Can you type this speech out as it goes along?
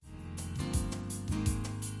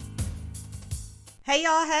Hey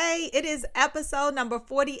y'all, hey, it is episode number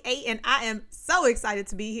 48 and I am so excited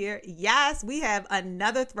to be here. Yes, we have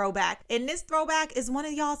another throwback and this throwback is one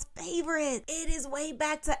of y'all's favorites. It is way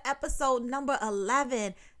back to episode number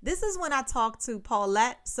 11. This is when I talked to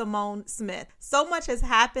Paulette Simone Smith. So much has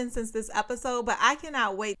happened since this episode, but I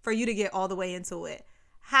cannot wait for you to get all the way into it.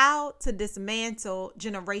 How to dismantle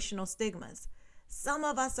generational stigmas. Some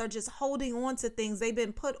of us are just holding on to things they've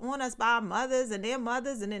been put on us by our mothers and then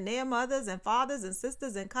their mothers and fathers and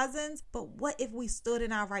sisters and cousins. But what if we stood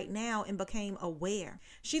in our right now and became aware?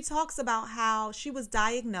 She talks about how she was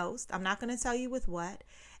diagnosed. I'm not going to tell you with what.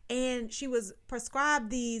 And she was prescribed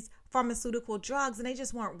these pharmaceutical drugs and they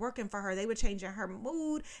just weren't working for her. They were changing her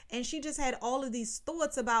mood. And she just had all of these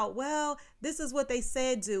thoughts about, well, this is what they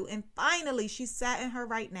said do. And finally, she sat in her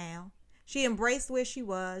right now. She embraced where she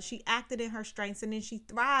was. She acted in her strengths, and then she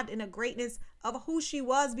thrived in the greatness of who she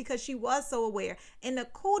was because she was so aware. And the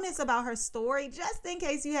coolness about her story, just in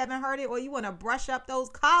case you haven't heard it or you want to brush up those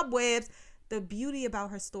cobwebs, the beauty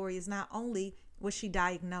about her story is not only was she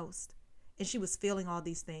diagnosed and she was feeling all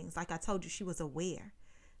these things. Like I told you, she was aware.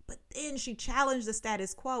 But then she challenged the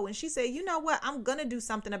status quo and she said, you know what? I'm going to do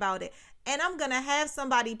something about it. And I'm going to have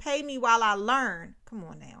somebody pay me while I learn. Come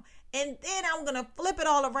on now. And then I'm going to flip it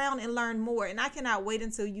all around and learn more. And I cannot wait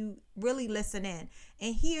until you really listen in.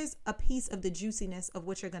 And here's a piece of the juiciness of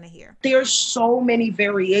what you're going to hear. There's so many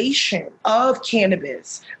variations of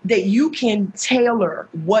cannabis that you can tailor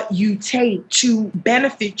what you take to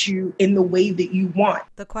benefit you in the way that you want.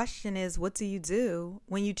 The question is, what do you do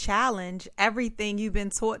when you challenge everything you've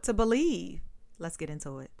been taught to believe? Let's get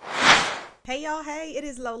into it. Hey y'all, hey, it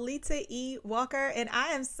is Lolita E. Walker and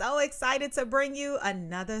I am so excited to bring you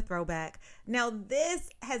another throwback. Now this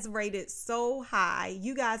has rated so high.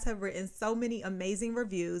 You guys have written so many amazing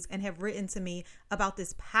reviews and have written to me about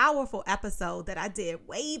this powerful episode that I did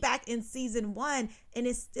way back in season 1 and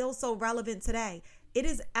is still so relevant today. It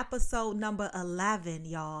is episode number 11,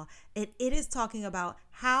 y'all, and it is talking about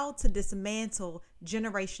how to dismantle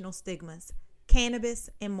generational stigmas, cannabis,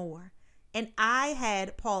 and more. And I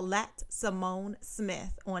had Paulette Simone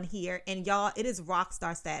Smith on here. And y'all, it is rock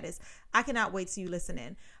star status. I cannot wait till you listen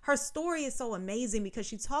in. Her story is so amazing because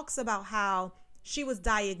she talks about how she was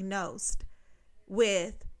diagnosed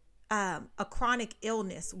with a chronic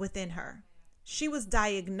illness within her. She was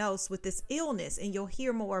diagnosed with this illness, and you'll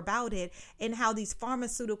hear more about it, and how these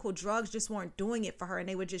pharmaceutical drugs just weren't doing it for her. And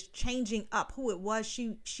they were just changing up who it was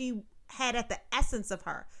she had at the essence of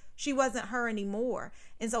her. She wasn't her anymore.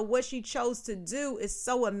 And so what she chose to do is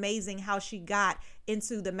so amazing how she got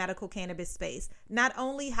into the medical cannabis space. Not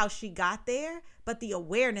only how she got there, but the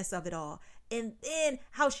awareness of it all. And then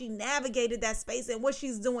how she navigated that space and what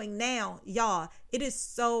she's doing now. Y'all, it is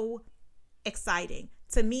so exciting.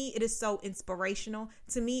 To me, it is so inspirational.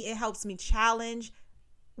 To me, it helps me challenge.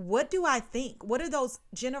 What do I think? What are those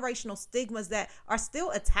generational stigmas that are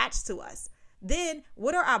still attached to us? Then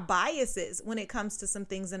what are our biases when it comes to some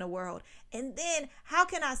things in the world? And then how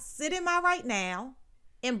can I sit in my right now,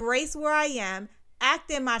 embrace where I am,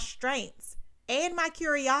 act in my strengths and my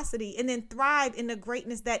curiosity, and then thrive in the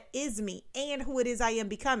greatness that is me and who it is I am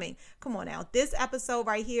becoming? Come on now. This episode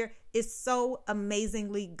right here is so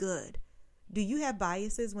amazingly good. Do you have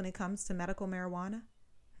biases when it comes to medical marijuana?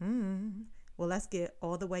 Well, let's get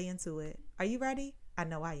all the way into it. Are you ready? I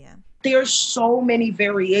know I am. There's so many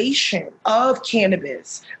variations of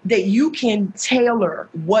cannabis that you can tailor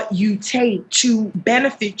what you take to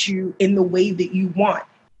benefit you in the way that you want.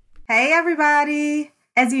 Hey, everybody.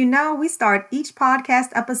 As you know, we start each podcast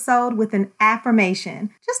episode with an affirmation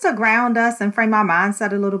just to ground us and frame our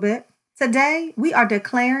mindset a little bit. Today, we are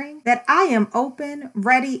declaring that I am open,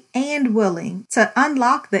 ready, and willing to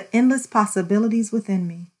unlock the endless possibilities within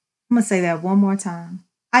me. I'm going to say that one more time.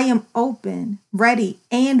 I am open, ready,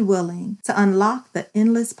 and willing to unlock the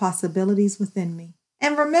endless possibilities within me.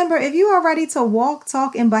 And remember, if you are ready to walk,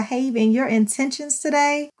 talk, and behave in your intentions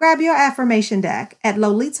today, grab your affirmation deck at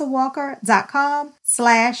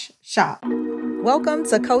lolitawalker.com/shop. Welcome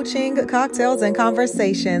to Coaching, Cocktails, and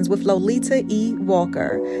Conversations with Lolita E.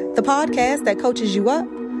 Walker, the podcast that coaches you up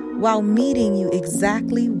while meeting you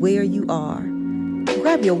exactly where you are.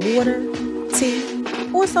 Grab your water, tea,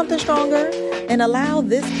 or something stronger, and allow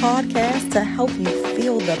this podcast to help you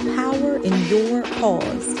feel the power in your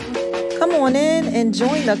pause. Come on in and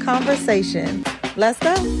join the conversation. Let's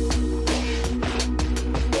go.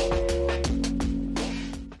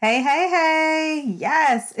 Hey.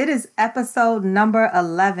 Yes, it is episode number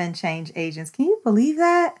 11, Change Agents. Can you believe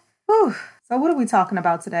that? Whew. So what are we talking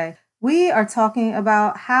about today? We are talking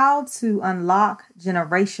about how to unlock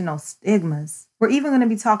generational stigmas. We're even going to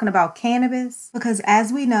be talking about cannabis because,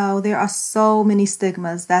 as we know, there are so many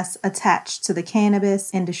stigmas that's attached to the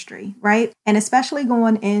cannabis industry, right? And especially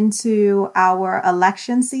going into our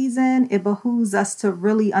election season, it behooves us to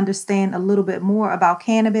really understand a little bit more about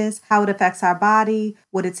cannabis, how it affects our body,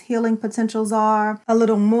 what its healing potentials are, a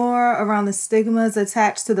little more around the stigmas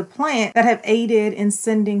attached to the plant that have aided in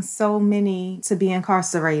sending so many to be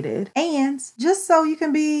incarcerated. And just so you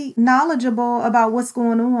can be knowledgeable about what's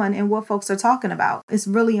going on and what folks are talking about. It's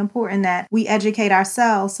really important that we educate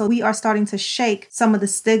ourselves so we are starting to shake some of the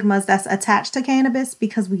stigmas that's attached to cannabis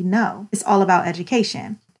because we know it's all about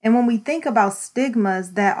education. And when we think about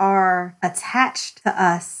stigmas that are attached to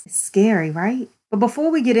us, it's scary, right? But before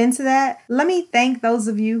we get into that, let me thank those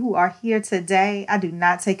of you who are here today. I do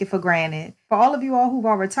not take it for granted. For all of you all who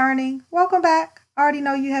are returning, welcome back. I already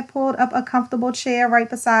know you have pulled up a comfortable chair right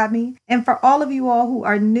beside me. And for all of you all who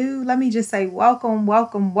are new, let me just say welcome,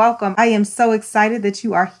 welcome, welcome. I am so excited that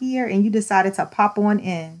you are here and you decided to pop on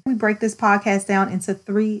in. We break this podcast down into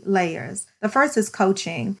 3 layers. The first is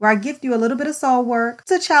coaching, where I gift you a little bit of soul work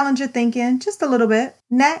to challenge your thinking just a little bit.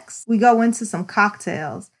 Next, we go into some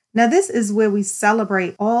cocktails. Now, this is where we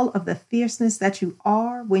celebrate all of the fierceness that you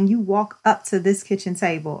are when you walk up to this kitchen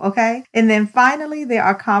table, okay? And then finally, there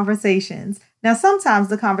are conversations. Now, sometimes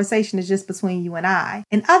the conversation is just between you and I,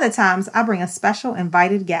 and other times I bring a special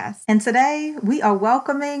invited guest. And today we are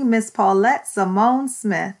welcoming Miss Paulette Simone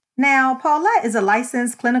Smith. Now, Paulette is a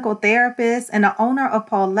licensed clinical therapist and the owner of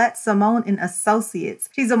Paulette Simone and Associates.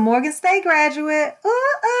 She's a Morgan State graduate.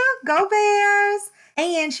 Go Bears!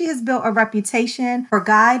 And she has built a reputation for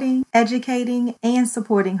guiding, educating, and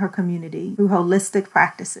supporting her community through holistic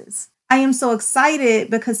practices. I am so excited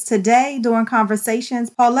because today during conversations,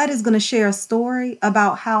 Paulette is going to share a story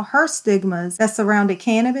about how her stigmas that surrounded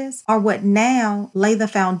cannabis are what now lay the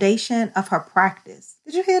foundation of her practice.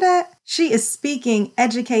 Did you hear that? She is speaking,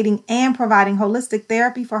 educating, and providing holistic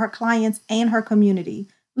therapy for her clients and her community.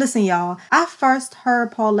 Listen, y'all, I first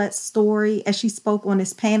heard Paulette's story as she spoke on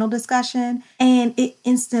this panel discussion, and it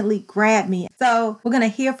instantly grabbed me. So we're going to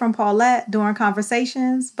hear from Paulette during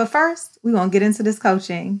conversations. But first, we're going to get into this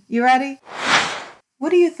coaching. You ready?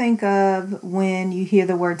 What do you think of when you hear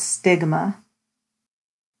the word stigma?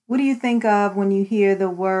 What do you think of when you hear the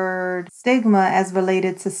word stigma as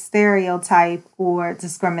related to stereotype or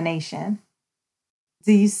discrimination?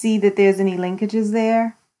 Do you see that there's any linkages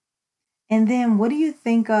there? And then what do you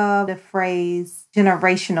think of the phrase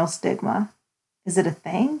generational stigma? Is it a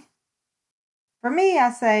thing? For me,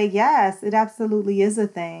 I say yes, it absolutely is a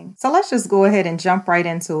thing. So let's just go ahead and jump right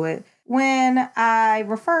into it. When I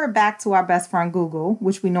refer back to our best friend Google,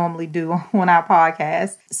 which we normally do on our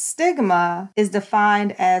podcast, stigma is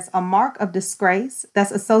defined as a mark of disgrace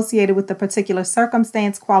that's associated with a particular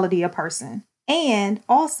circumstance, quality, or person. And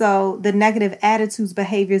also the negative attitudes,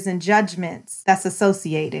 behaviors, and judgments that's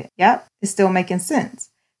associated. Yep, it's still making sense.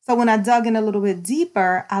 So when I dug in a little bit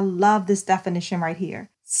deeper, I love this definition right here.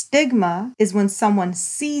 Stigma is when someone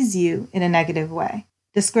sees you in a negative way.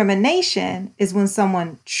 Discrimination is when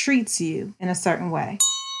someone treats you in a certain way.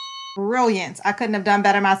 Brilliant. I couldn't have done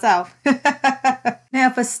better myself. Now,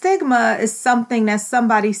 if a stigma is something that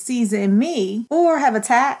somebody sees in me or have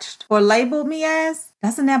attached or labeled me as,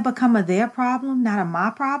 doesn't that become a their problem, not a my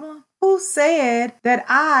problem? Who said that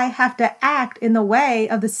I have to act in the way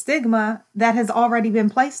of the stigma that has already been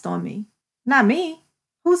placed on me? Not me.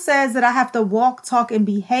 Who says that I have to walk, talk, and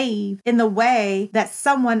behave in the way that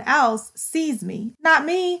someone else sees me? Not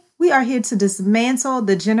me. We are here to dismantle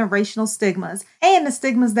the generational stigmas and the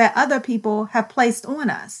stigmas that other people have placed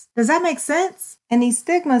on us. Does that make sense? And these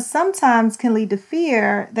stigmas sometimes can lead to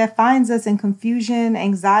fear that finds us in confusion,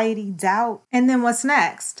 anxiety, doubt. And then what's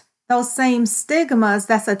next? Those same stigmas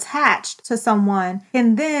that's attached to someone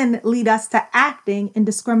can then lead us to acting in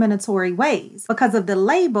discriminatory ways because of the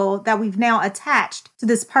label that we've now attached to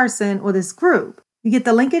this person or this group. You get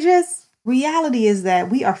the linkages? Reality is that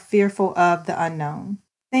we are fearful of the unknown.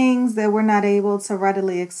 Things that we're not able to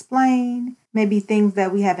readily explain, maybe things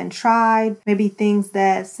that we haven't tried, maybe things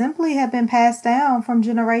that simply have been passed down from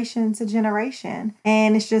generation to generation.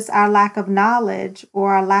 And it's just our lack of knowledge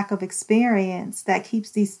or our lack of experience that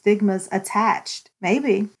keeps these stigmas attached.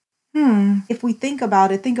 Maybe. If we think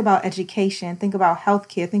about it, think about education, think about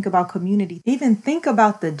healthcare, think about community, even think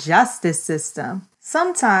about the justice system.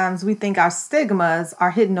 Sometimes we think our stigmas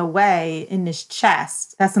are hidden away in this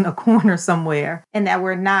chest that's in a corner somewhere and that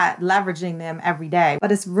we're not leveraging them every day.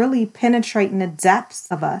 But it's really penetrating the depths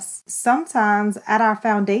of us. Sometimes at our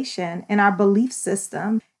foundation, in our belief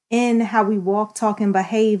system, in how we walk, talk, and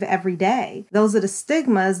behave every day. Those are the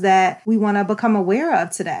stigmas that we want to become aware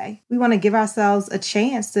of today. We want to give ourselves a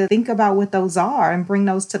chance to think about what those are and bring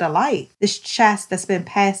those to the light. This chest that's been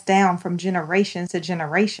passed down from generation to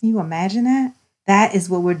generation. Can you imagine that? That is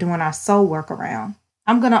what we're doing our soul work around.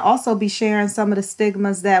 I'm going to also be sharing some of the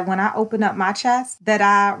stigmas that when I open up my chest that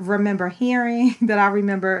I remember hearing, that I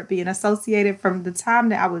remember being associated from the time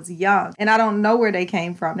that I was young. And I don't know where they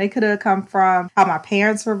came from. They could have come from how my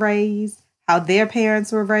parents were raised, how their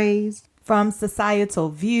parents were raised, from societal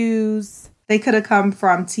views. They could have come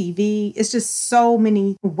from TV. It's just so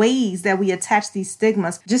many ways that we attach these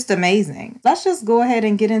stigmas. Just amazing. Let's just go ahead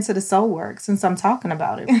and get into the soul work since I'm talking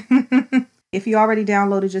about it. If you already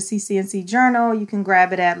downloaded your CCNC journal, you can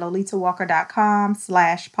grab it at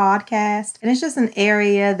lolitawalker.com/podcast. And it's just an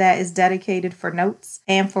area that is dedicated for notes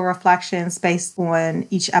and for reflections based on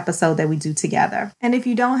each episode that we do together. And if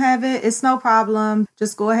you don't have it, it's no problem.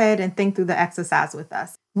 Just go ahead and think through the exercise with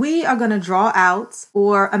us. We are going to draw out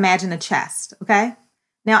or imagine a chest, okay?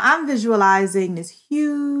 Now, I'm visualizing this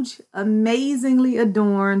huge, amazingly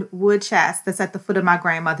adorned wood chest that's at the foot of my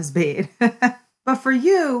grandmother's bed. But for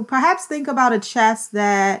you, perhaps think about a chest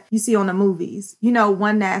that you see on the movies. You know,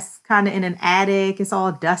 one that's kind of in an attic. It's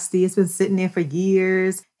all dusty. It's been sitting there for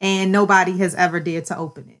years and nobody has ever dared to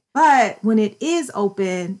open it. But when it is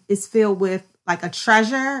open, it's filled with like a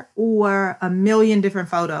treasure or a million different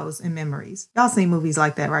photos and memories. Y'all seen movies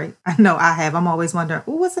like that, right? I know I have. I'm always wondering,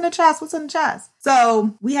 oh, what's in the chest? What's in the chest?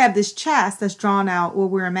 So we have this chest that's drawn out or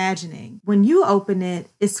we're imagining. When you open it,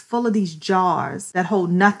 it's full of these jars that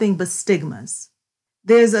hold nothing but stigmas.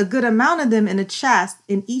 There's a good amount of them in the chest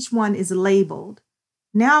and each one is labeled.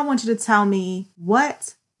 Now I want you to tell me,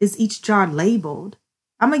 what is each jar labeled?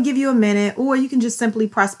 I'm going to give you a minute, or you can just simply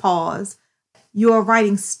press pause. You're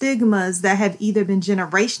writing stigmas that have either been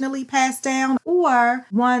generationally passed down or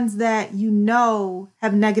ones that you know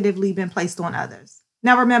have negatively been placed on others.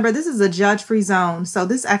 Now remember, this is a judge-free zone, so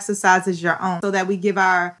this exercise is your own so that we give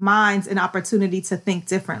our minds an opportunity to think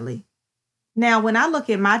differently. Now, when I look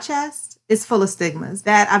at my chest, it's full of stigmas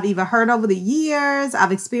that I've either heard over the years,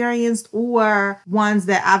 I've experienced, or ones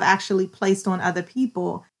that I've actually placed on other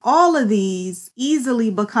people. All of these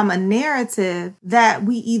easily become a narrative that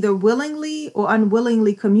we either willingly or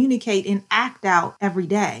unwillingly communicate and act out every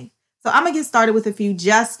day. So I'm going to get started with a few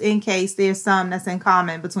just in case there's some that's in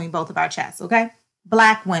common between both of our chests, okay?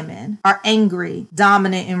 Black women are angry,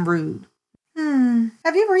 dominant, and rude.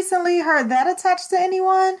 Have you recently heard that attached to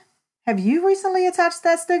anyone? Have you recently attached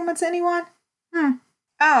that stigma to anyone?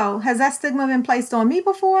 Oh, has that stigma been placed on me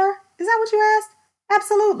before? Is that what you asked?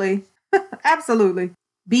 Absolutely. Absolutely.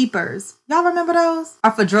 Beepers. Y'all remember those? Are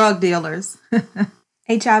for drug dealers.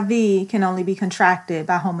 HIV can only be contracted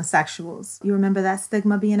by homosexuals. You remember that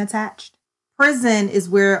stigma being attached? Prison is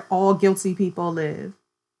where all guilty people live.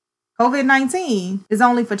 COVID-19 is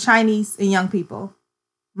only for Chinese and young people.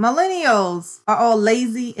 Millennials are all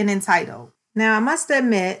lazy and entitled. Now, I must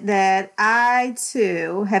admit that I,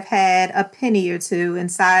 too, have had a penny or two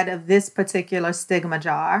inside of this particular stigma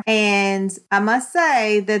jar. And I must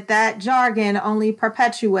say that that jargon only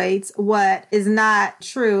perpetuates what is not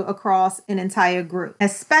true across an entire group,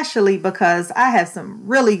 especially because I have some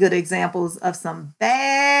really good examples of some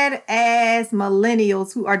badass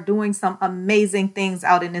millennials who are doing some amazing things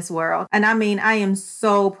out in this world. And I mean, I am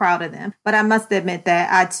so proud of them. But I must admit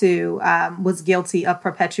that I, too, was guilty of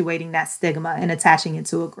perpetuating that stigma and attaching it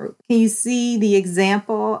to a group. Can you see the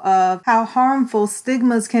example of how harmful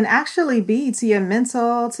stigmas can actually be to your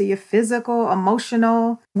mental, to your physical,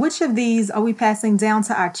 emotional? Which of these are we passing down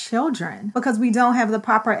to our children because we don't have the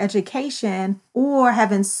proper education or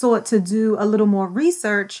haven't sought to do a little more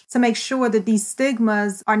research to make sure that these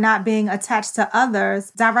stigmas are not being attached to others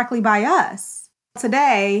directly by us?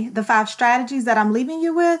 Today, the 5 strategies that I'm leaving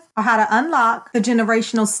you with are how to unlock the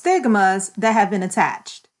generational stigmas that have been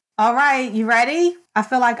attached. All right, you ready? I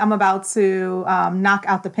feel like I'm about to knock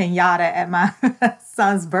out the piñata at my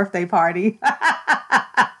son's birthday party.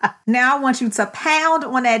 Now I want you to pound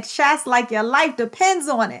on that chest like your life depends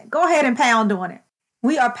on it. Go ahead and pound on it.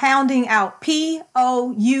 We are pounding out P-O-U-N-D.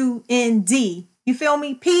 You feel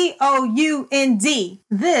me? P-O-U-N-D.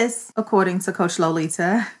 This, according to Coach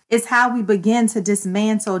Lolita, is how we begin to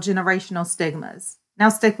dismantle generational stigmas. Now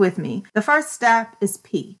stick with me. The first step is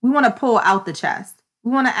P. We want to pull out the chest.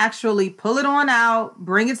 We want to actually pull it on out,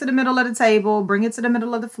 bring it to the middle of the table, bring it to the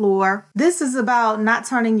middle of the floor. This is about not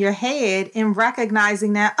turning your head and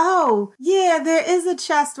recognizing that, oh, yeah, there is a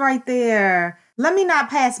chest right there. Let me not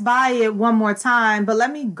pass by it one more time, but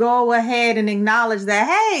let me go ahead and acknowledge that,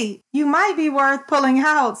 hey, you might be worth pulling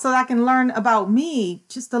out so I can learn about me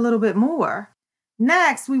just a little bit more.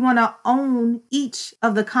 Next, we want to own each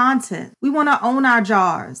of the content. We want to own our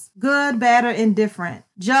jars, good, bad, or indifferent,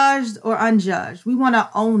 judged or unjudged. We want to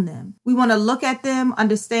own them. We want to look at them,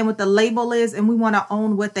 understand what the label is, and we want to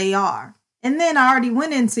own what they are. And then I already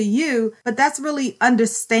went into you, but that's really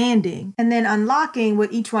understanding and then unlocking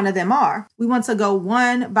what each one of them are. We want to go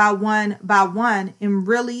one by one by one and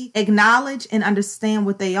really acknowledge and understand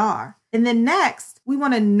what they are. And then next, we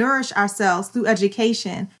want to nourish ourselves through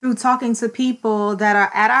education, through talking to people that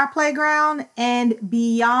are at our playground and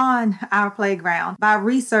beyond our playground, by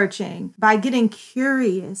researching, by getting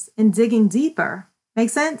curious and digging deeper. Make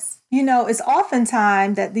sense? You know, it's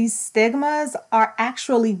oftentimes that these stigmas are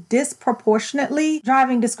actually disproportionately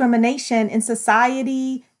driving discrimination in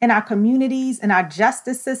society, in our communities, in our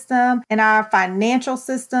justice system, in our financial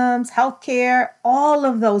systems, healthcare. All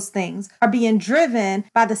of those things are being driven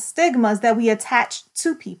by the stigmas that we attach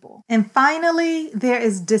to people. And finally, there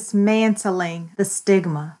is dismantling the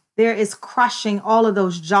stigma. There is crushing all of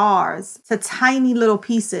those jars to tiny little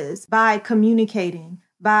pieces by communicating,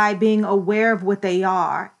 by being aware of what they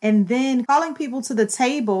are, and then calling people to the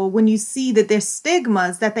table when you see that there's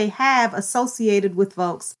stigmas that they have associated with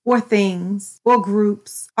folks or things or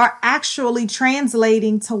groups are actually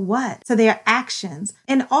translating to what? To their actions.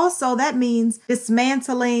 And also that means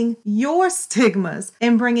dismantling your stigmas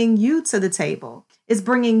and bringing you to the table. It's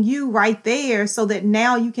bringing you right there so that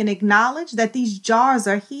now you can acknowledge that these jars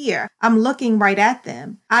are here. I'm looking right at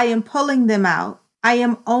them. I am pulling them out. I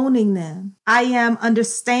am owning them. I am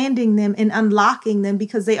understanding them and unlocking them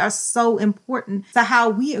because they are so important to how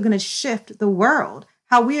we are going to shift the world,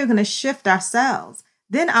 how we are going to shift ourselves.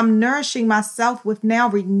 Then I'm nourishing myself with now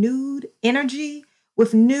renewed energy,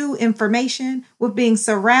 with new information, with being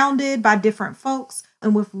surrounded by different folks,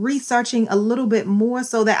 and with researching a little bit more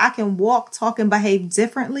so that I can walk, talk, and behave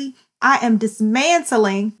differently. I am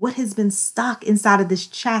dismantling what has been stuck inside of this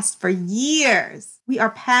chest for years. We are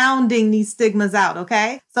pounding these stigmas out,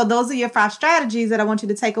 okay? So those are your 5 strategies that I want you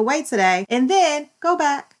to take away today. And then go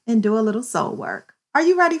back and do a little soul work. Are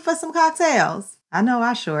you ready for some cocktails? I know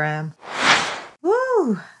I sure am.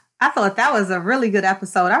 Woo! I thought that was a really good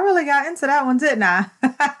episode. I really got into that one, didn't I?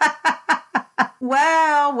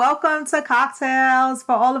 Well, welcome to Cocktails.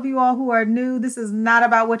 For all of you all who are new, this is not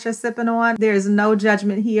about what you're sipping on. There's no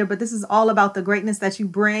judgment here, but this is all about the greatness that you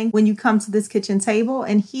bring when you come to this kitchen table.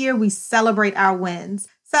 And here we celebrate our wins.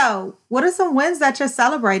 So what are some wins that you're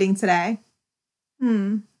celebrating today?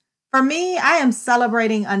 For me, I am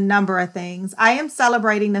celebrating a number of things. I am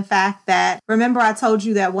celebrating the fact that, remember I told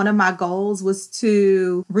you that one of my goals was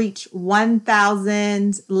to reach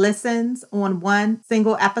 1,000 listens on one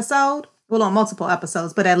single episode? Well, on multiple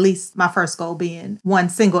episodes, but at least my first goal being one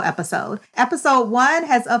single episode. Episode 1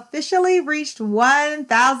 has officially reached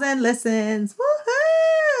 1,000 listens.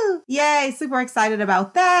 Woohoo! Yay, super excited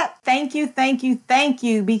about that. Thank you, thank you, thank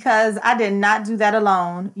you, because I did not do that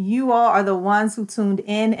alone. You all are the ones who tuned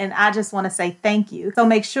in, and I just want to say thank you. So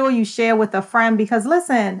make sure you share with a friend because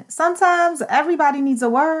listen, sometimes everybody needs a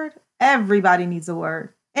word. Everybody needs a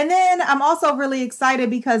word. And then I'm also really excited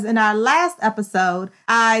because in our last episode,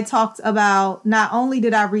 I talked about not only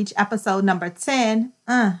did I reach episode number 10,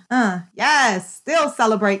 yes, still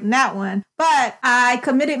celebrating that one, but I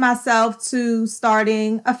committed myself to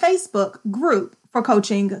starting a Facebook group for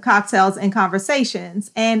coaching, cocktails, and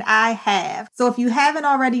conversations. And I have. So if you haven't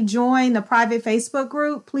already joined the private Facebook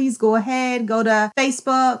group, please go ahead, go to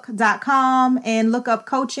facebook.com and look up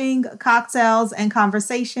Coaching, Cocktails, and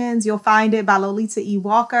Conversations. You'll find it by Lolita E.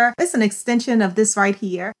 Walker. It's an extension of this right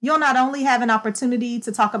here. You'll not only have an opportunity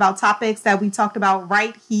to talk about topics that we talked about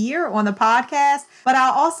right here on the podcast, but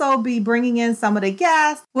I'll also be bringing in some of the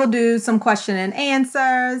guests. We'll do some question and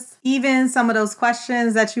answers, even some of those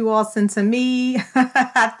questions that you all sent to me.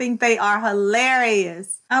 I think they are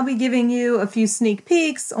hilarious. I'll be giving you a few sneak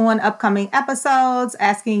peeks on upcoming episodes,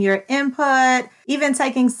 asking your input, even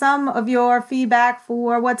taking some of your feedback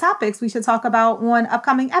for what topics we should talk about on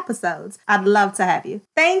upcoming episodes. I'd love to have you.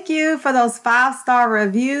 Thank you for those 5-star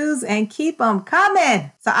reviews and keep them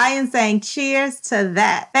coming. So I am saying cheers to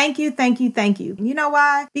that. Thank you, thank you, thank you. You know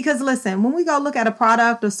why? Because listen, when we go look at a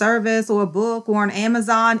product or service or a book or on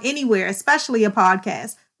Amazon, anywhere, especially a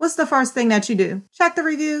podcast, what's the first thing that you do? Check the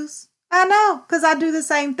reviews. I know, because I do the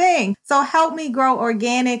same thing. So help me grow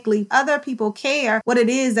organically. Other people care what it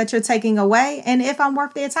is that you're taking away and if I'm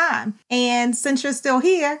worth their time. And since you're still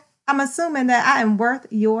here, I'm assuming that I am worth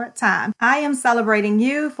your time. I am celebrating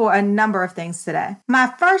you for a number of things today.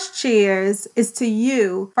 My first cheers is to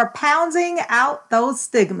you for pounding out those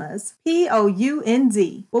stigmas.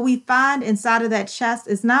 POUND. What we find inside of that chest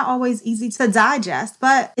is not always easy to digest,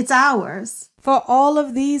 but it's ours. For all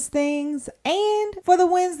of these things and for the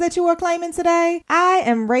wins that you are claiming today, I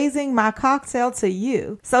am raising my cocktail to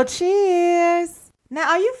you. So cheers. Now,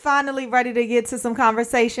 are you finally ready to get to some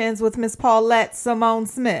conversations with Miss Paulette Simone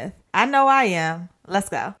Smith? I know I am. Let's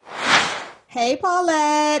go. Hey,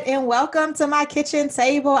 Paulette, and welcome to my kitchen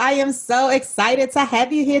table. I am so excited to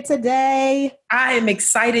have you here today. I am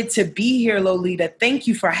excited to be here, Lolita. Thank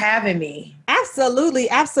you for having me. Absolutely,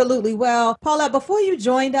 absolutely. Well, Paulette, before you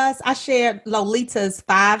joined us, I shared Lolita's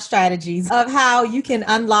 5 strategies of how you can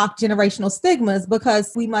unlock generational stigmas,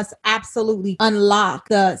 because we must absolutely unlock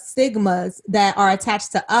the stigmas that are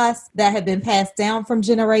attached to us that have been passed down from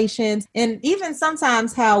generations, and even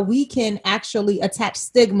sometimes how we can actually attach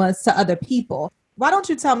stigmas to other people. Why don't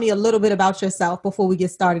you tell me a little bit about yourself before we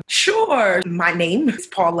get started? Sure. My name is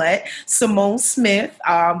Paulette Simone Smith.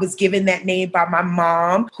 Was given that name by my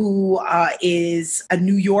mom, who is a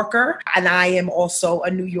New Yorker, and I am also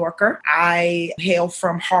a New Yorker. I hail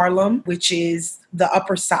from Harlem, which is the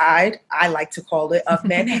upper side, I like to call it, of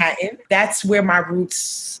Manhattan. That's where my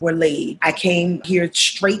roots were laid. I came here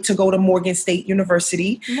straight to go to Morgan State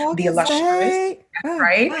University, the illustrious.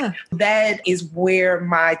 Right? That is where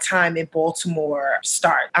my time in Baltimore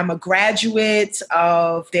started. I'm a graduate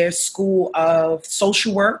of their School of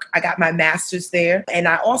Social Work. I got my master's there. And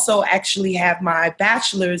I also actually have my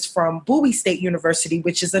bachelor's from Bowie State University,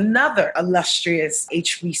 which is another illustrious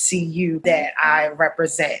HBCU that I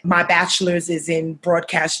represent. My bachelor's is in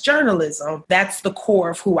broadcast journalism. That's the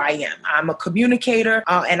core of who I am. I'm a communicator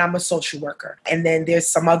and I'm a social worker. And then there's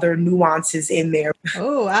some other nuances in there.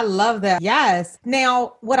 Oh, I love that. Yes.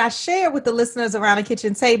 Now, what I shared with the listeners around the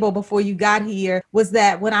kitchen table before you got here was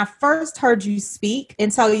that when I first heard you speak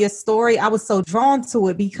and tell your story, I was so drawn to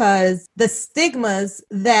it because the stigmas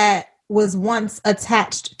that was once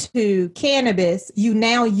attached to cannabis, you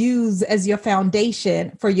now use as your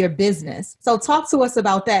foundation for your business. So talk to us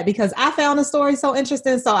about that, because I found the story so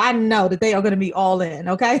interesting. So I know that they are going to be all in.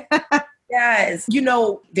 Okay. Yes. You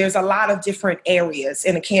know, there's a lot of different areas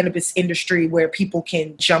in the cannabis industry where people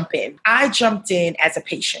can jump in. I jumped in as a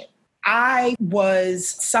patient. I was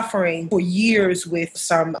suffering for years with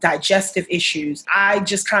some digestive issues. I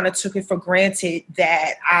just kind of took it for granted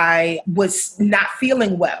that I was not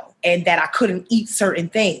feeling well and that I couldn't eat certain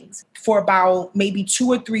things. For about maybe 2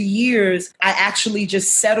 or 3 years, I actually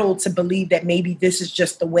just settled to believe that maybe this is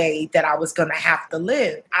just the way that I was going to have to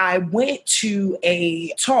live. I went to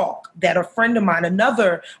a talk that a friend of mine,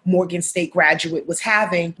 another Morgan State graduate, was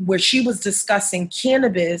having, where she was discussing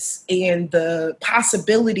cannabis and the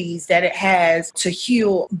possibilities that it has to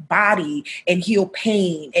heal body and heal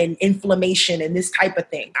pain and inflammation and this type of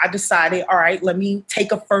thing. I decided, all right, let me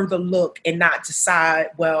take a further look and not decide,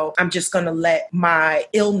 well, I'm just going to let my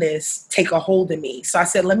illness take a hold of me. So I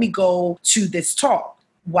said, let me go to this talk.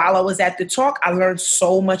 While I was at the talk, I learned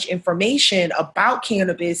so much information about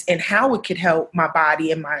cannabis and how it could help my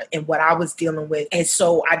body and what I was dealing with. And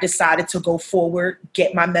so I decided to go forward,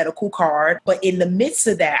 get my medical card. But in the midst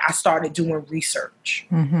of that, I started doing research.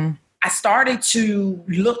 Mm-hmm. I started to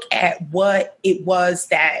look at what it was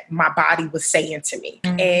that my body was saying to me.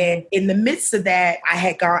 Mm-hmm. And in the midst of that, I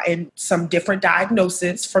had gotten some different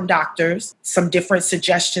diagnoses from doctors, some different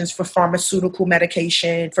suggestions for pharmaceutical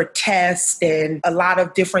medication, for tests, and a lot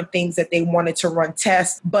of different things that they wanted to run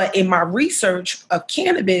tests. But in my research of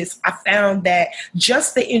cannabis, I found that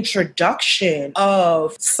just the introduction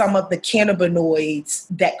of some of the cannabinoids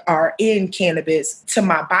that are in cannabis to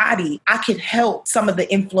my body, I could help some of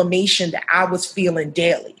the inflammation that I was feeling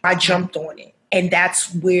daily. I jumped on it. And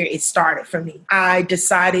that's where it started for me. I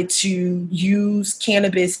decided to use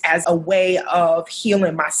cannabis as a way of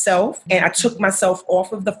healing myself. And I took myself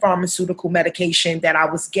off of the pharmaceutical medication that I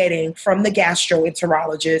was getting from the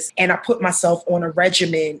gastroenterologist. And I put myself on a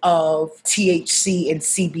regimen of THC and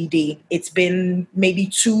CBD. It's been maybe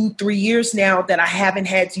 2-3 years now that I haven't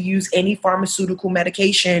had to use any pharmaceutical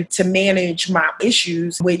medication to manage my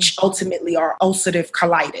issues, which ultimately are ulcerative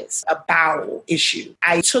colitis, a bowel issue.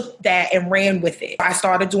 I took that and ran ran with it. I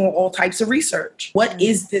started doing all types of research. What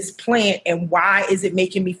is this plant and why is it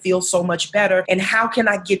making me feel so much better? And how can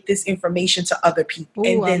I get this information to other people?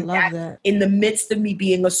 Ooh, and then I love that. In the midst of me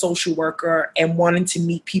being a social worker and wanting to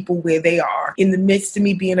meet people where they are, in the midst of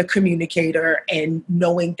me being a communicator and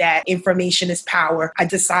knowing that information is power, I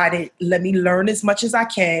decided, let me learn as much as I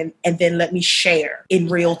can and then let me share in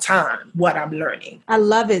real time what I'm learning. I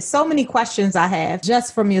love it. So many questions I have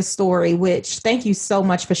just from your story, which thank you so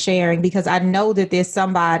much for sharing, because I know that there's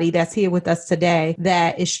somebody that's here with us today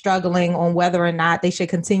that is struggling on whether or not they should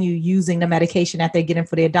continue using the medication that they're getting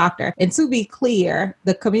for their doctor. And to be clear,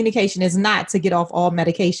 the communication is not to get off all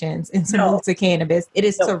medications and to move to cannabis. It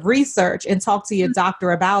is to research and talk to your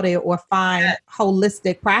doctor about it, or find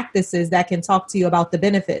holistic practices that can talk to you about the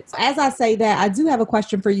benefits. As I say that, I do have a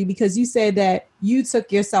question for you, because you said that you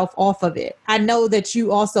took yourself off of it. I know that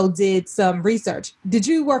you also did some research. Did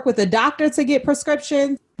you work with a doctor to get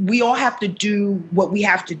prescriptions? We all have to do what we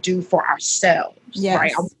have to do for ourselves. Yes.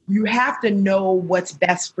 Right? You have to know what's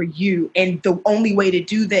best for you. And the only way to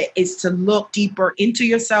do that is to look deeper into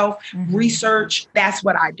yourself, research. That's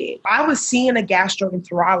what I did. I was seeing a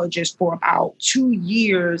gastroenterologist for about 2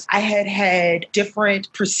 years. I had had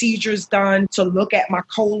different procedures done to look at my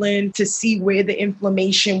colon to see where the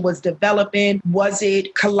inflammation was developing. Was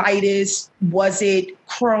it colitis? Was it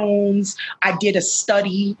Crohn's? I did a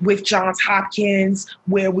study with Johns Hopkins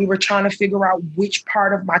where we were trying to figure out which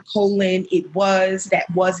part of my colon it was that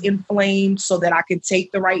was inflamed so that I could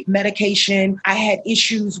take the right medication. I had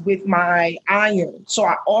issues with my iron. So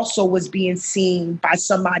I also was being seen by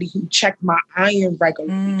somebody who checked my iron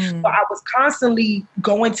regularly. So I was constantly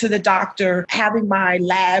going to the doctor, having my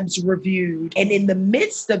labs reviewed. And in the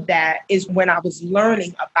midst of that is when I was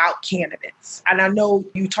learning about cannabis. And I know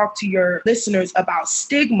you talk to your listeners about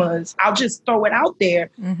stigmas. I'll just throw it out there.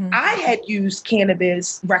 I had used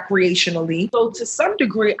cannabis recreationally. So to some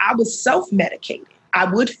degree, I was self-medicated. I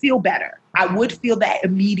would feel better. I would feel that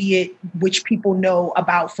immediate, which people know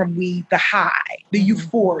about from weed, the high, the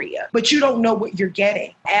euphoria, but you don't know what you're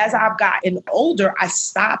getting. As I've gotten older, I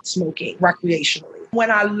stopped smoking recreationally. When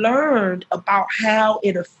I learned about how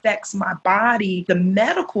it affects my body, the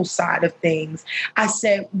medical side of things, I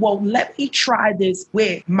said, well, let me try this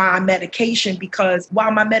with my medication, because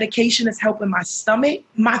while my medication is helping my stomach,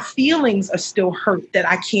 my feelings are still hurt that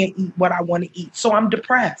I can't eat what I want to eat. So I'm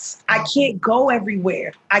depressed. I can't go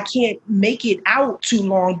everywhere. I can't make it out too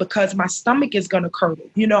long because my stomach is going to curdle.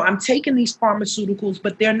 You know, I'm taking these pharmaceuticals,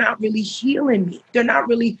 but they're not really healing me. They're not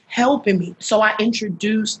really helping me. So I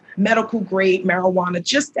introduced medical grade marijuana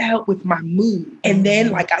just to help with my mood. And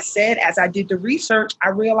then, like I said, as I did the research, I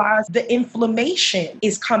realized the inflammation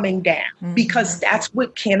is coming down because that's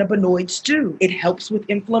what cannabinoids do. It helps with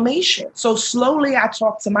inflammation. So slowly I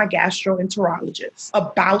talked to my gastroenterologist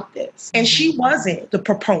about this. And she wasn't the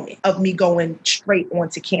proponent of me going straight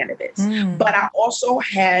onto cannabis. But I also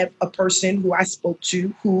have a person who I spoke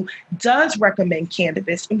to who does recommend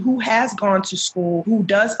cannabis and who has gone to school, who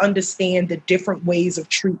does understand the different ways of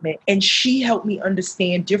treatment. And she helped me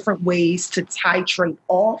understand different ways to titrate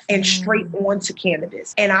off and straight on to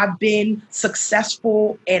cannabis. And I've been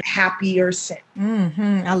successful and happier since.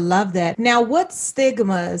 I love that. Now, what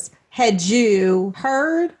stigmas had you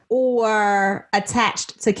heard or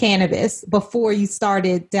attached to cannabis before you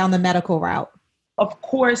started down the medical route? Of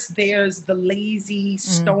course, there's the lazy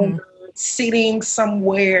stoner sitting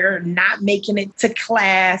somewhere, not making it to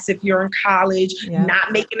class if you're in college,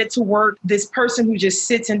 not making it to work. This person who just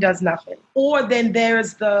sits and does nothing. Or then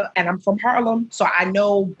there's and I'm from Harlem, so I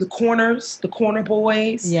know the corners, the corner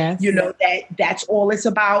boys. Yes. You know, that's all it's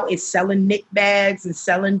about is selling nick bags and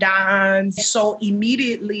selling dimes. So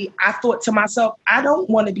immediately I thought to myself, I don't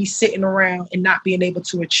want to be sitting around and not being able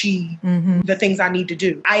to achieve the things I need to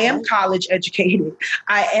do. I am college educated.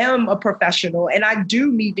 I am a professional, and I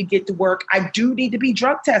do need to get to work. I do need to be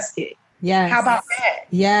drug tested. Yes. How about that?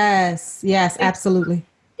 Yes, absolutely.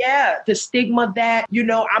 Yeah, the stigma that, you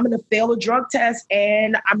know, I'm going to fail a drug test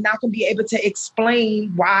and I'm not going to be able to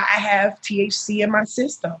explain why I have THC in my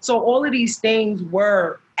system. So all of these things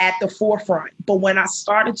were at the forefront. But when I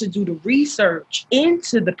started to do the research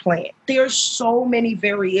into the plant, there's so many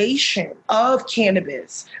variations of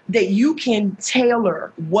cannabis that you can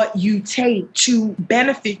tailor what you take to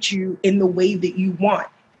benefit you in the way that you want.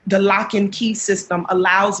 The lock and key system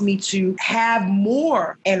allows me to have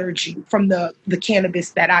more energy from the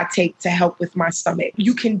cannabis that I take to help with my stomach.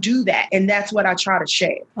 You can do that. And that's what I try to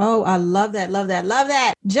share. Oh, I love that. Love that. Love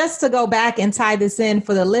that. Just to go back and tie this in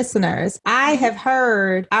for the listeners, I have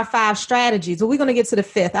heard our 5 strategies. Well, we're going to get to the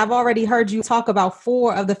 5th. I've already heard you talk about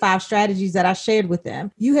 4 of the 5 strategies that I shared with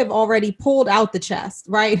them. You have already pulled out the chest,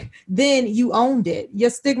 right? Then you owned it. Your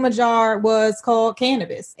stigma jar was called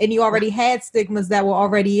cannabis, and you already had stigmas that were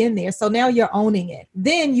already in there. So now you're owning it.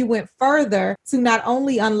 Then you went further to not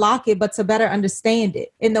only unlock it, but to better understand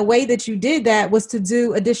it. And the way that you did that was to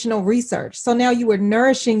do additional research. So now you were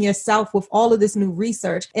nourishing yourself with all of this new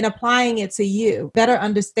research and applying it to you, better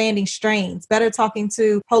understanding strains, better talking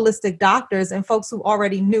to holistic doctors and folks who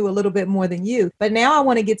already knew a little bit more than you. But now I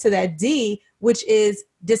want to get to that D, which is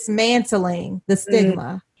dismantling the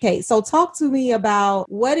stigma. Okay, so talk to me about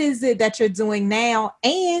what is it that you're doing now,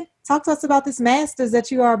 and talk to us about this master's that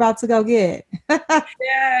you are about to go get.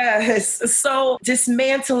 Yes. So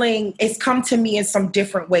dismantling, it's come to me in some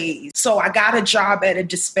different ways. So I got a job at a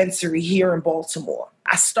dispensary here in Baltimore.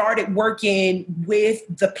 I started working with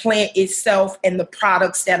the plant itself and the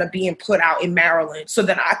products that are being put out in Maryland so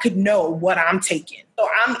that I could know what I'm taking. So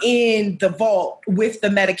I'm in the vault with the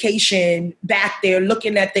medication back there,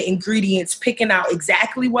 looking at the ingredients, picking out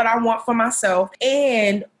exactly what I want for myself.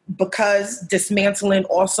 And because dismantling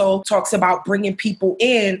also talks about bringing people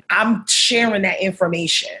in, I'm sharing that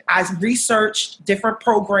information. I researched different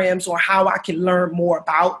programs on how I can learn more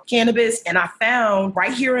about cannabis. And I found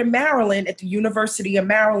right here in Maryland at the University of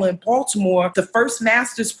Maryland, Baltimore, the first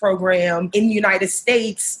master's program in the United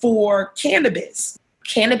States for cannabis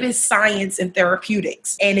science and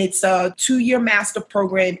therapeutics. And it's a 2-year master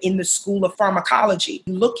program in the School of Pharmacology,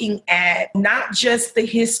 looking at not just the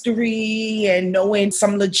history and knowing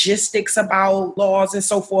some logistics about laws and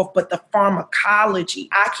so forth, but the pharmacology.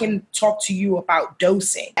 I can talk to you about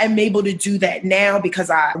dosing. I'm able to do that now because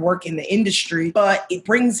I work in the industry, but it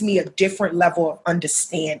brings me a different level of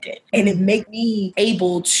understanding. And it makes me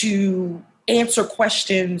able to answer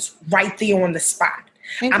questions right there on the spot.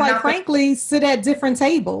 And quite frankly, sit at different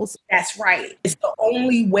tables. That's right. It's the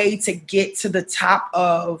only way to get to the top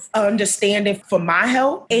of understanding for my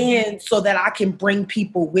health and so that I can bring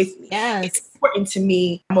people with me. Yes. It's important to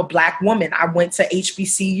me. I'm a Black woman. I went to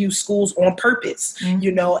HBCU schools on purpose, and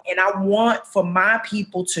I want for my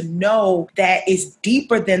people to know that it's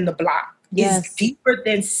deeper than the block. Yes. It's deeper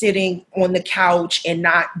than sitting on the couch and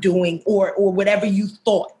not doing or whatever you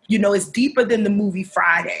thought. It's deeper than the movie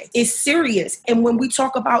Friday. It's serious. And when we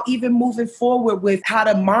talk about even moving forward with how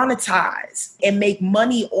to monetize and make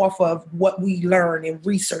money off of what we learn and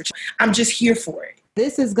research, I'm just here for it.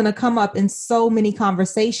 This is going to come up in so many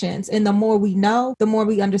conversations. And the more we know, the more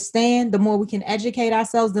we understand, the more we can educate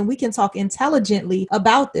ourselves, then we can talk intelligently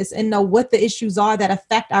about this and know what the issues are that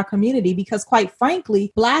affect our community. Because quite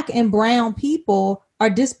frankly, Black and brown people are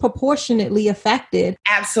disproportionately affected.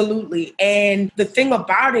 Absolutely. And the thing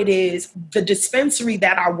about it is the dispensary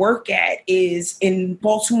that I work at is in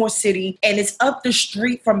Baltimore City, and it's up the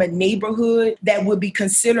street from a neighborhood that would be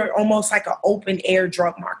considered almost like an open air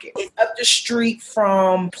drug market. It's up the street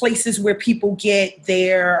from places where people get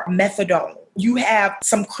their methadone. You have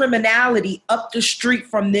some criminality up the street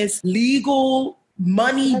from this legal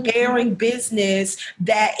money-bearing business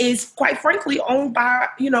that is, quite frankly, owned by,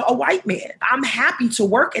 a white man. I'm happy to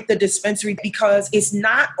work at the dispensary because it's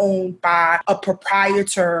not owned by a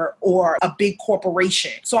proprietor or a big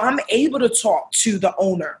corporation. So I'm able to talk to the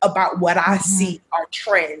owner about what I see are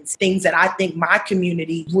trends, things that I think my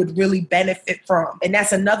community would really benefit from. And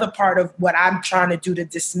that's another part of what I'm trying to do to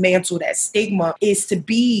dismantle that stigma, is to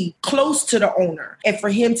be close to the owner and for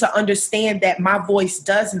him to understand that my voice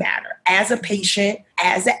does matter as a patient,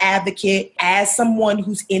 as an advocate, as someone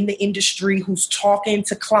who's in the industry, who's talking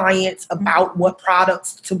to clients about what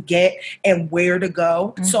products to get and where to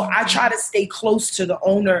go. So I try to stay close to the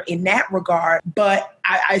owner in that regard. But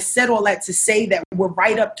I said all that to say that we're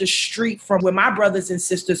right up the street from where my brothers and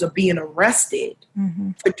sisters are being arrested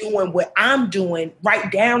for doing what I'm doing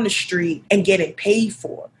right down the street and getting paid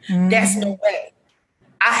for. That's no way.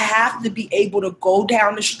 I have to be able to go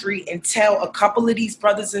down the street and tell a couple of these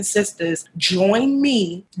brothers and sisters, join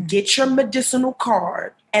me, get your medicinal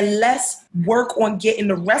card, and let's work on getting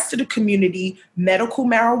the rest of the community medical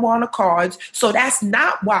marijuana cards. So that's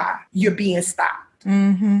not why you're being stopped.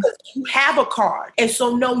 Because you have a card. And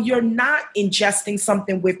so, no, you're not ingesting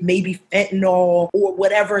something with maybe fentanyl or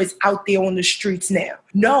whatever is out there on the streets now.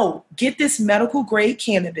 No, get this medical grade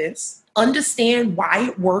cannabis, understand why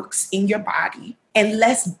it works in your body, And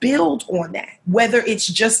let's build on that. Whether it's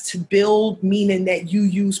just to build, meaning that you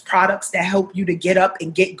use products that help you to get up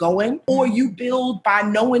and get going, or you build by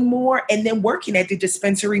knowing more and then working at the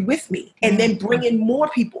dispensary with me and then bringing more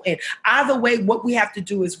people in. Either way, what we have to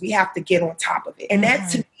do is we have to get on top of it. And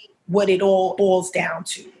that's to me what it all boils down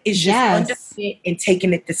to, is just understanding and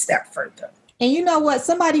taking it the step further. And you know what?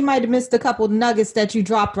 Somebody might have missed a couple nuggets that you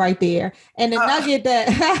dropped right there. And the nugget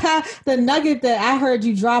that I heard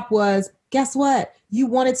you drop was, guess what? You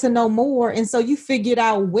wanted to know more. And so you figured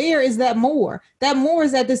out, where is that more? That more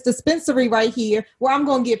is at this dispensary right here where I'm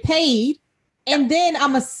going to get paid. And then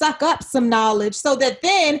I'm going to suck up some knowledge so that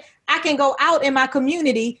then I can go out in my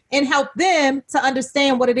community and help them to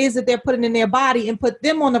understand what it is that they're putting in their body and put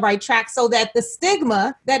them on the right track, so that the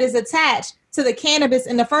stigma that is attached to the cannabis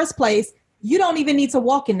in the first place, you don't even need to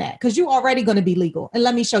walk in that, because you're already going to be legal. And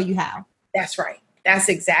let me show you how. That's right. That's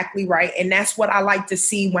exactly right. And that's what I like to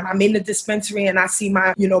see when I'm in the dispensary and I see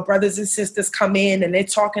my, brothers and sisters come in and they're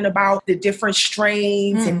talking about the different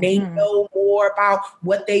strains and they know more about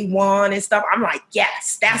what they want and stuff. I'm like,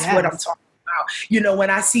 yes, that's what I'm talking about. When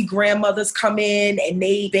I see grandmothers come in and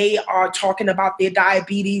they are talking about their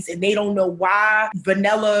diabetes and they don't know why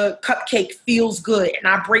vanilla cupcake feels good, and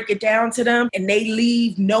I break it down to them and they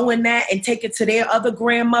leave knowing that and take it to their other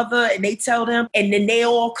grandmother and they tell them, and then they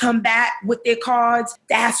all come back with their cards.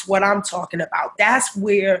 That's what I'm talking about. That's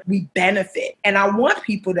where we benefit. And I want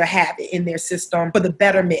people to have it in their system for the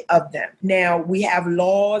betterment of them. Now, we have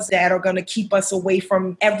laws that are going to keep us away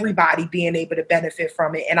from everybody being able to benefit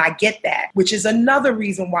from it. And I get that, which is another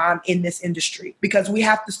reason why I'm in this industry, because we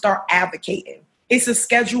have to start advocating. It's a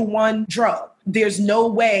Schedule I drug. There's no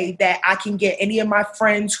way that I can get any of my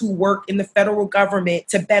friends who work in the federal government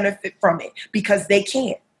to benefit from it, because they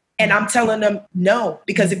can't. And I'm telling them no,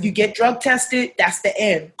 because if you get drug tested, that's the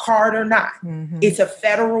end, card or not. It's a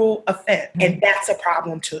federal offense, and that's a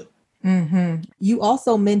problem too. You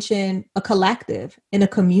also mentioned a collective and a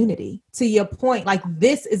community. To your point, like,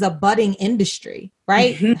 this is a budding industry,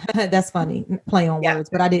 right? That's funny, play on words,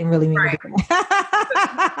 but I didn't really mean to do that.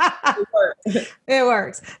 It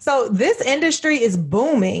works. So this industry is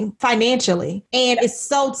booming financially, and it's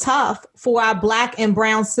so tough for our Black and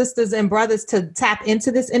brown sisters and brothers to tap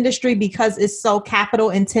into this industry because it's so capital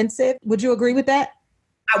intensive. Would you agree with that?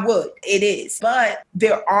 I would. It is. But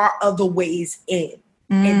there are other ways in.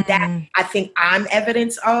 And that, I think, I'm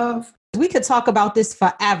evidence of. We could talk about this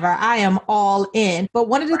forever. I am all in. But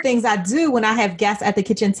one of the things I do when I have guests at the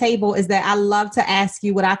kitchen table is that I love to ask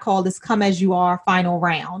you what I call this come as you are final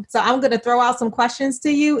round. So I'm going to throw out some questions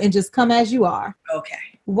to you and just come as you are. Okay.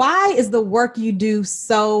 Why is the work you do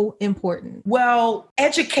so important? Well,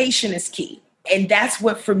 education is key. And that's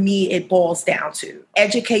what, for me, it boils down to: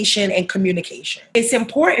 education and communication. It's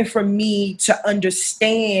important for me to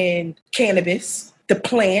understand cannabis, the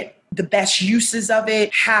plant, the best uses of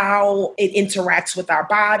it, how it interacts with our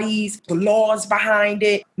bodies, the laws behind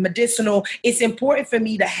it, medicinal. It's important for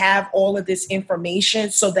me to have all of this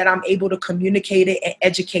information so that I'm able to communicate it and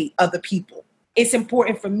educate other people. It's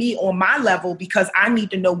important for me on my level because I need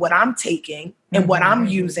to know what I'm taking and what I'm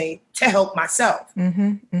using to help myself.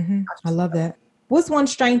 I love that. What's one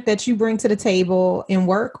strength that you bring to the table in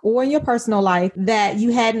work or in your personal life that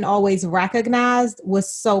you hadn't always recognized was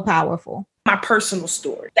so powerful? My personal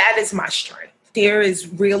story. That is my strength. There is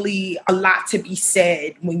really a lot to be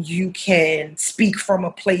said when you can speak from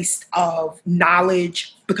a place of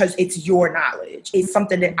knowledge, because it's your knowledge. It's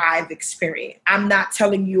something that I've experienced. I'm not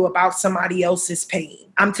telling you about somebody else's pain.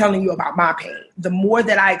 I'm telling you about my pain. The more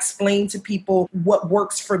that I explain to people what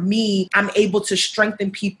works for me, I'm able to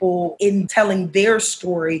strengthen people in telling their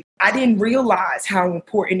story. I didn't realize how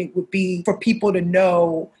important it would be for people to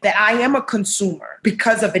know that I am a consumer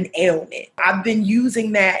because of an ailment. I've been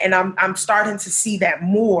using that, and I'm starting to see that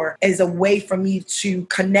more as a way for me to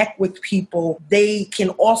connect with people. They can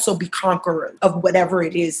also be conquerors of whatever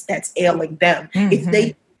it is that's ailing them if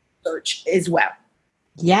they search as well.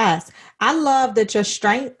 Yes. I love that your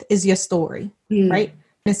strength is your story, right?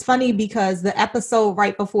 It's funny because the episode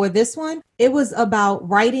right before this one, it was about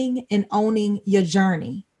writing and owning your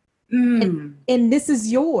journey. And this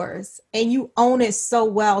is yours and you own it so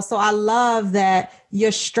well. So I love that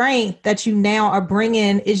your strength that you now are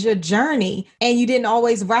bringing is your journey, and you didn't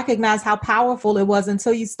always recognize how powerful it was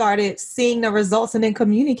until you started seeing the results and then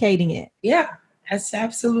communicating it. Yeah. That's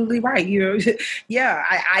absolutely right.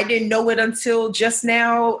 I didn't know it until just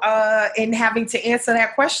now in having to answer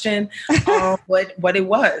that question, what it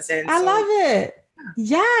was. And I love it.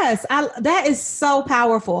 Yes, that is so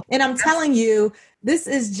powerful. And I'm telling you, this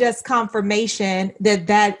is just confirmation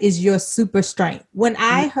that is your super strength. When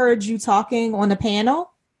I heard you talking on the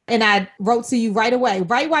panel, And I wrote to you right away.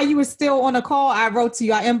 Right while you were still on a call, I wrote to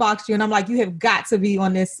you, I inboxed you, and I'm like, you have got to be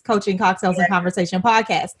on this Coaching Cocktails and Conversation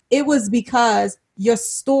podcast. It was because your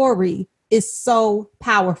story is so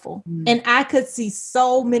powerful. And I could see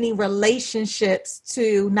so many relationships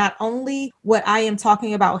to not only what I am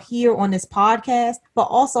talking about here on this podcast, but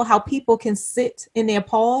also how people can sit in their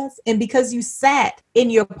pause. And because you sat in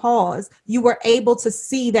your pause, you were able to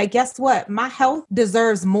see that, guess what? My health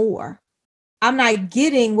deserves more. I'm not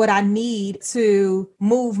getting what I need to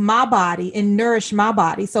move my body and nourish my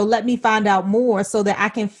body. So let me find out more so that I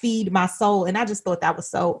can feed my soul. And I just thought that was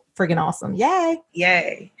so freaking awesome. Yay.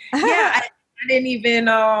 Yay. Yeah. I didn't even,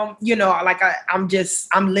 I'm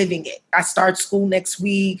living it. I start school next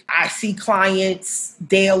week. I see clients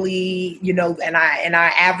daily, and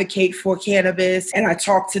I advocate for cannabis, and I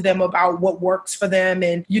talk to them about what works for them.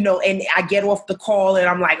 And, and I get off the call and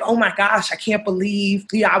I'm like, oh my gosh, I can't believe,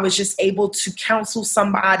 I was just able to counsel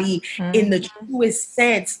somebody in the truest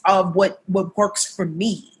sense of what works for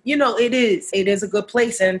me. It is a good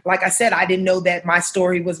place. And like I said, I didn't know that my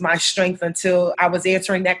story was my strength until I was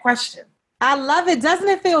answering that question. I love it. Doesn't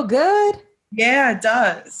it feel good? Yeah, it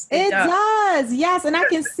does. It does. Yes. And I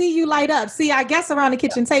can see you light up. See, I guess around the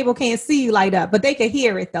kitchen table can't see you light up, but they can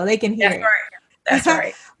hear it though. They can hear it. That's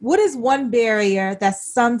right. What is one barrier that's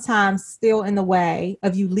sometimes still in the way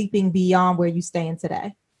of you leaping beyond where you stand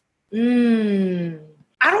today?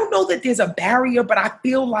 I don't know that there's a barrier, but I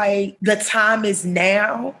feel like the time is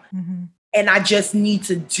now. And I just need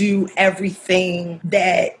to do everything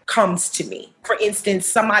that comes to me. For instance,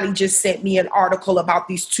 somebody just sent me an article about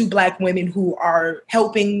these 2 Black women who are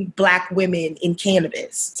helping Black women in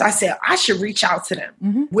cannabis. So I said, I should reach out to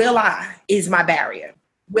them. Will I is my barrier.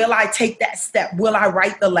 Will I take that step? Will I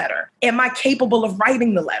write the letter? Am I capable of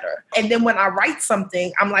writing the letter? And then when I write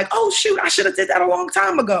something, I'm like, oh, shoot, I should have did that a long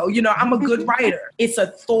time ago. I'm a good writer. It's a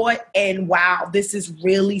thought, and wow, this is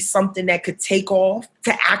really something that could take off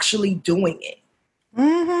to actually doing it.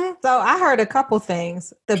 So I heard a couple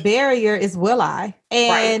things. The barrier is will I?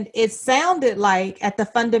 And It sounded like at the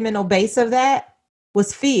fundamental base of that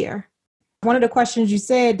was fear. One of the questions you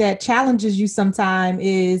said that challenges you sometime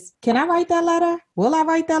is, can I write that letter? Will I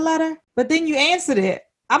write that letter? But then you answered it.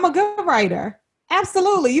 I'm a good writer.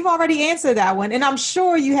 Absolutely. You've already answered that one. And I'm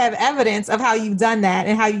sure you have evidence of how you've done that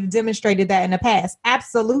and how you've demonstrated that in the past.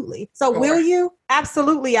 Absolutely. So will you?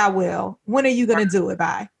 Absolutely, I will. When are you going to do it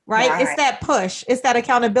by? Right? It's that push. It's that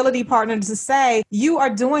accountability partner to say, you are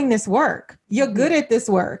doing this work. You're good at this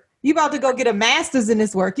work. You about to go get a master's in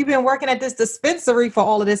this work. You've been working at this dispensary for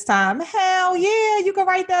all of this time. Hell yeah, you can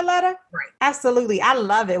write that letter. Right. Absolutely. I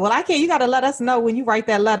love it. Well, you got to let us know when you write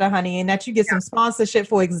that letter, honey, and that you get some sponsorship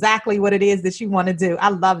for exactly what it is that you want to do. I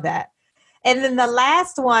love that. And then the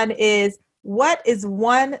last one is, what is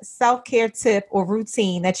one self-care tip or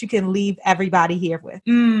routine that you can leave everybody here with?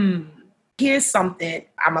 Here's something.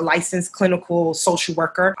 I'm a licensed clinical social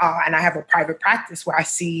worker, and I have a private practice where I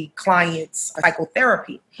see clients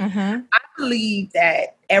psychotherapy. I believe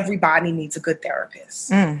that everybody needs a good therapist.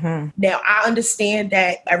 Now, I understand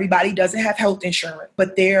that everybody doesn't have health insurance,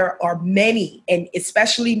 but there are many, and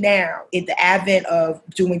especially now in the advent of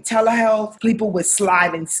doing telehealth, people with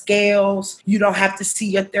sliding scales, you don't have to see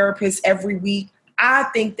your therapist every week. I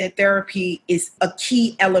think that therapy is a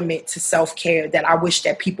key element to self-care that I wish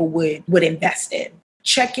that people would invest in.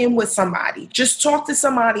 Check in with somebody. Just talk to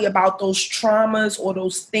somebody about those traumas or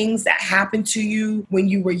those things that happened to you when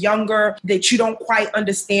you were younger that you don't quite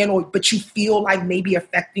understand, but you feel like maybe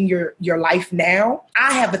affecting your life now.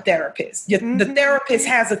 I have a therapist. The therapist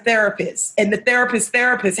has a therapist, and the therapist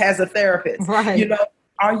has a therapist. Right.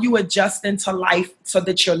 Are you adjusting to life so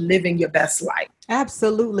that you're living your best life?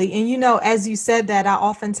 Absolutely. And as you said that, I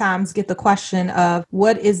oftentimes get the question of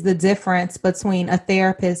what is the difference between a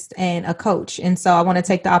therapist and a coach? And so I want to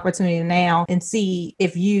take the opportunity now and see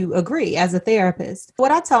if you agree as a therapist.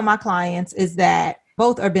 What I tell my clients is that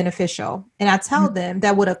both are beneficial. And I tell them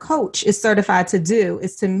that what a coach is certified to do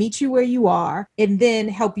is to meet you where you are and then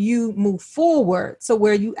help you move forward to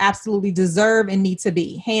where you absolutely deserve and need to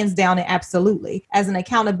be, hands down and absolutely. As an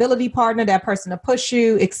accountability partner, that person to push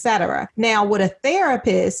you, etc. Now, what a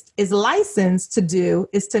therapist is licensed to do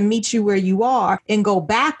is to meet you where you are and go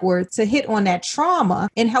backward to hit on that trauma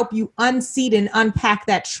and help you unseat and unpack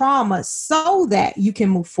that trauma so that you can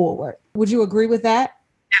move forward. Would you agree with that?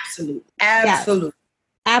 Absolutely. Yes.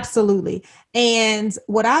 Absolutely. And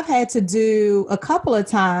what I've had to do a couple of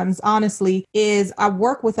times, honestly, is I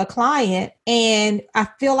work with a client and I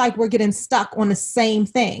feel like we're getting stuck on the same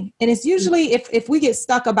thing. And it's usually if we get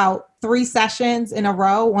stuck about 3 sessions in a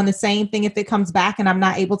row on the same thing, if it comes back and I'm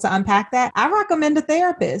not able to unpack that, I recommend a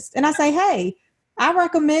therapist. And I say, hey, I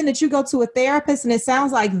recommend that you go to a therapist, and it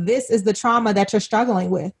sounds like this is the trauma that you're struggling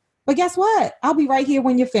with. But guess what? I'll be right here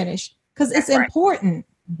when you're finished because it's important.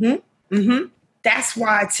 Mm-hmm. Mm-hmm. That's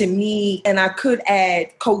why, to me, and I could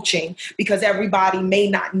add coaching, because everybody may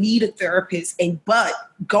not need a therapist, but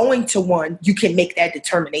going to one, you can make that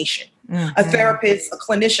determination. Mm-hmm. A therapist, a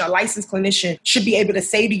clinician, a licensed clinician should be able to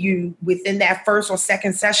say to you within that first or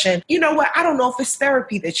second session, you know what, I don't know if it's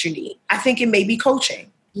therapy that you need. I think it may be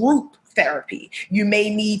coaching, group therapy. You may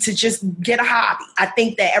need to just get a hobby. I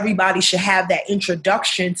think that everybody should have that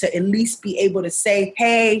introduction to at least be able to say,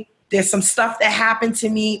 hey, there's some stuff that happened to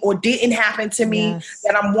me or didn't happen to me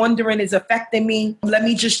that I'm wondering is affecting me. Let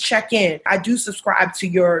me just check in. I do subscribe to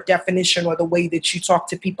your definition or the way that you talk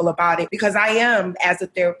to people about it, because I am, as a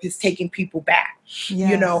therapist, taking people back,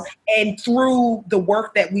 you know, and through the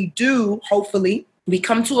work that we do, hopefully, we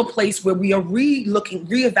come to a place where we are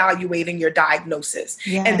reevaluating your diagnosis.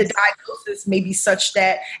 Yes. And the diagnosis may be such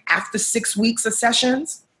that after 6 weeks of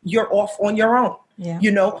sessions, you're off on your own. Yeah.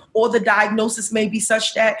 You know, or the diagnosis may be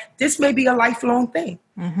such that this may be a lifelong thing.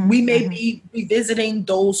 Mm-hmm. We may be revisiting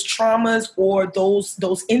those traumas or those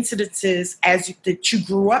incidences that you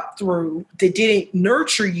grew up through that didn't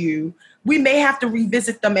nurture you. We may have to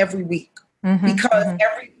revisit them every week because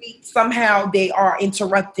every week somehow they are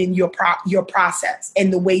interrupting your process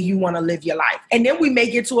and the way you want to live your life. And then we may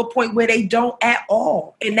get to a point where they don't at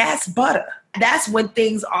all. And that's butter. That's when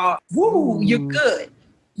things are, you're good.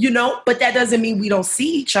 You know, but that doesn't mean we don't see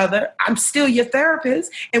each other. I'm still your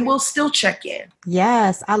therapist and we'll still check in.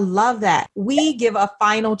 Yes, I love that. We give a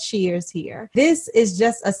final cheers here. This is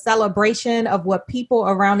just a celebration of what people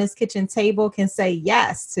around this kitchen table can say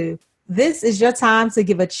yes to. This is your time to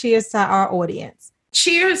give a cheers to our audience.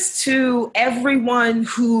 Cheers to everyone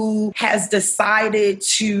who has decided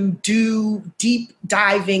to do deep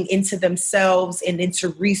diving into themselves and into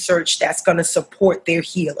research that's going to support their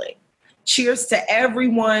healing. Cheers to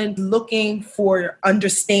everyone looking for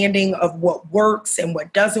understanding of what works and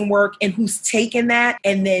what doesn't work, and who's taken that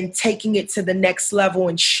and then taking it to the next level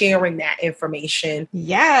and sharing that information.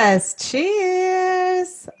 Yes.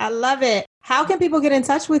 Cheers. I love it. How can people get in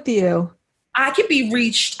touch with you? I can be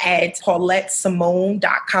reached at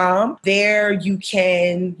PauletteSimone.com. There you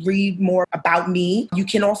can read more about me. You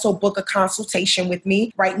can also book a consultation with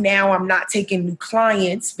me. Right now, I'm not taking new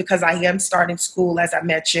clients because I am starting school, as I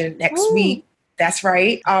mentioned, next week. That's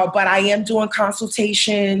right. But I am doing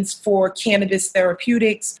consultations for cannabis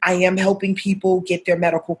therapeutics. I am helping people get their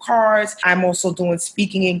medical cards. I'm also doing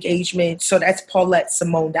speaking engagements. So that's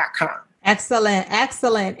PauletteSimone.com. Excellent.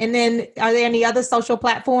 Excellent. And then are there any other social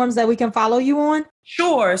platforms that we can follow you on?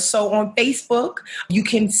 Sure. So on Facebook, you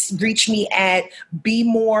can reach me at Be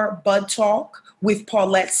More Bud Talk with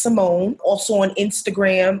Paulette Simone. Also on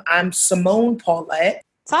Instagram, I'm Simone Paulette.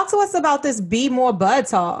 Talk to us about this Be More Bud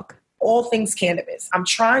Talk. All things cannabis. I'm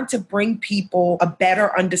trying to bring people a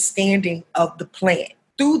better understanding of the plant.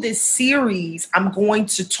 Through this series, I'm going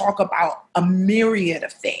to talk about a myriad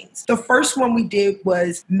of things. The first one we did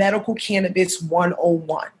was Medical Cannabis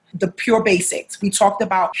 101. The pure basics. We talked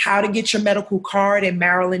about how to get your medical card in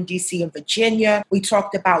Maryland, DC, and Virginia. We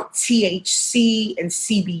talked about THC and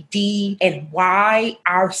CBD and why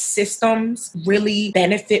our systems really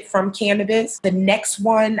benefit from cannabis. The next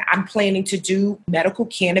one I'm planning to do Medical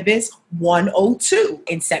Cannabis 102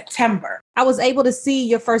 in September. I was able to see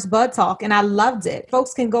your first Bud Talk and I loved it.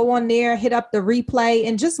 Folks can go on there, hit up the replay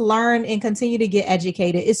and just learn and continue to get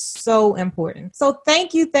educated. It's so important. So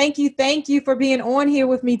thank you for being on here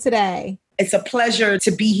with me today. It's a pleasure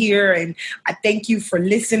to be here. And I thank you for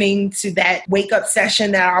listening to that wake up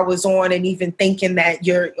session that I was on and even thinking that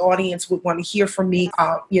your audience would want to hear from me.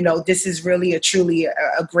 This is really truly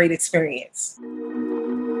a great experience.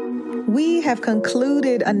 We have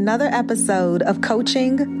concluded another episode of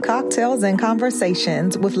Coaching, Cocktails, and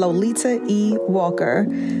Conversations with Lolita E. Walker.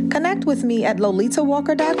 Connect with me at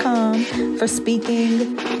lolitawalker.com for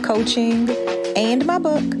speaking, coaching, and my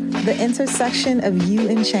book, The Intersection of You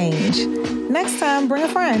and Change. Next time, bring a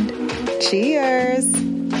friend. Cheers.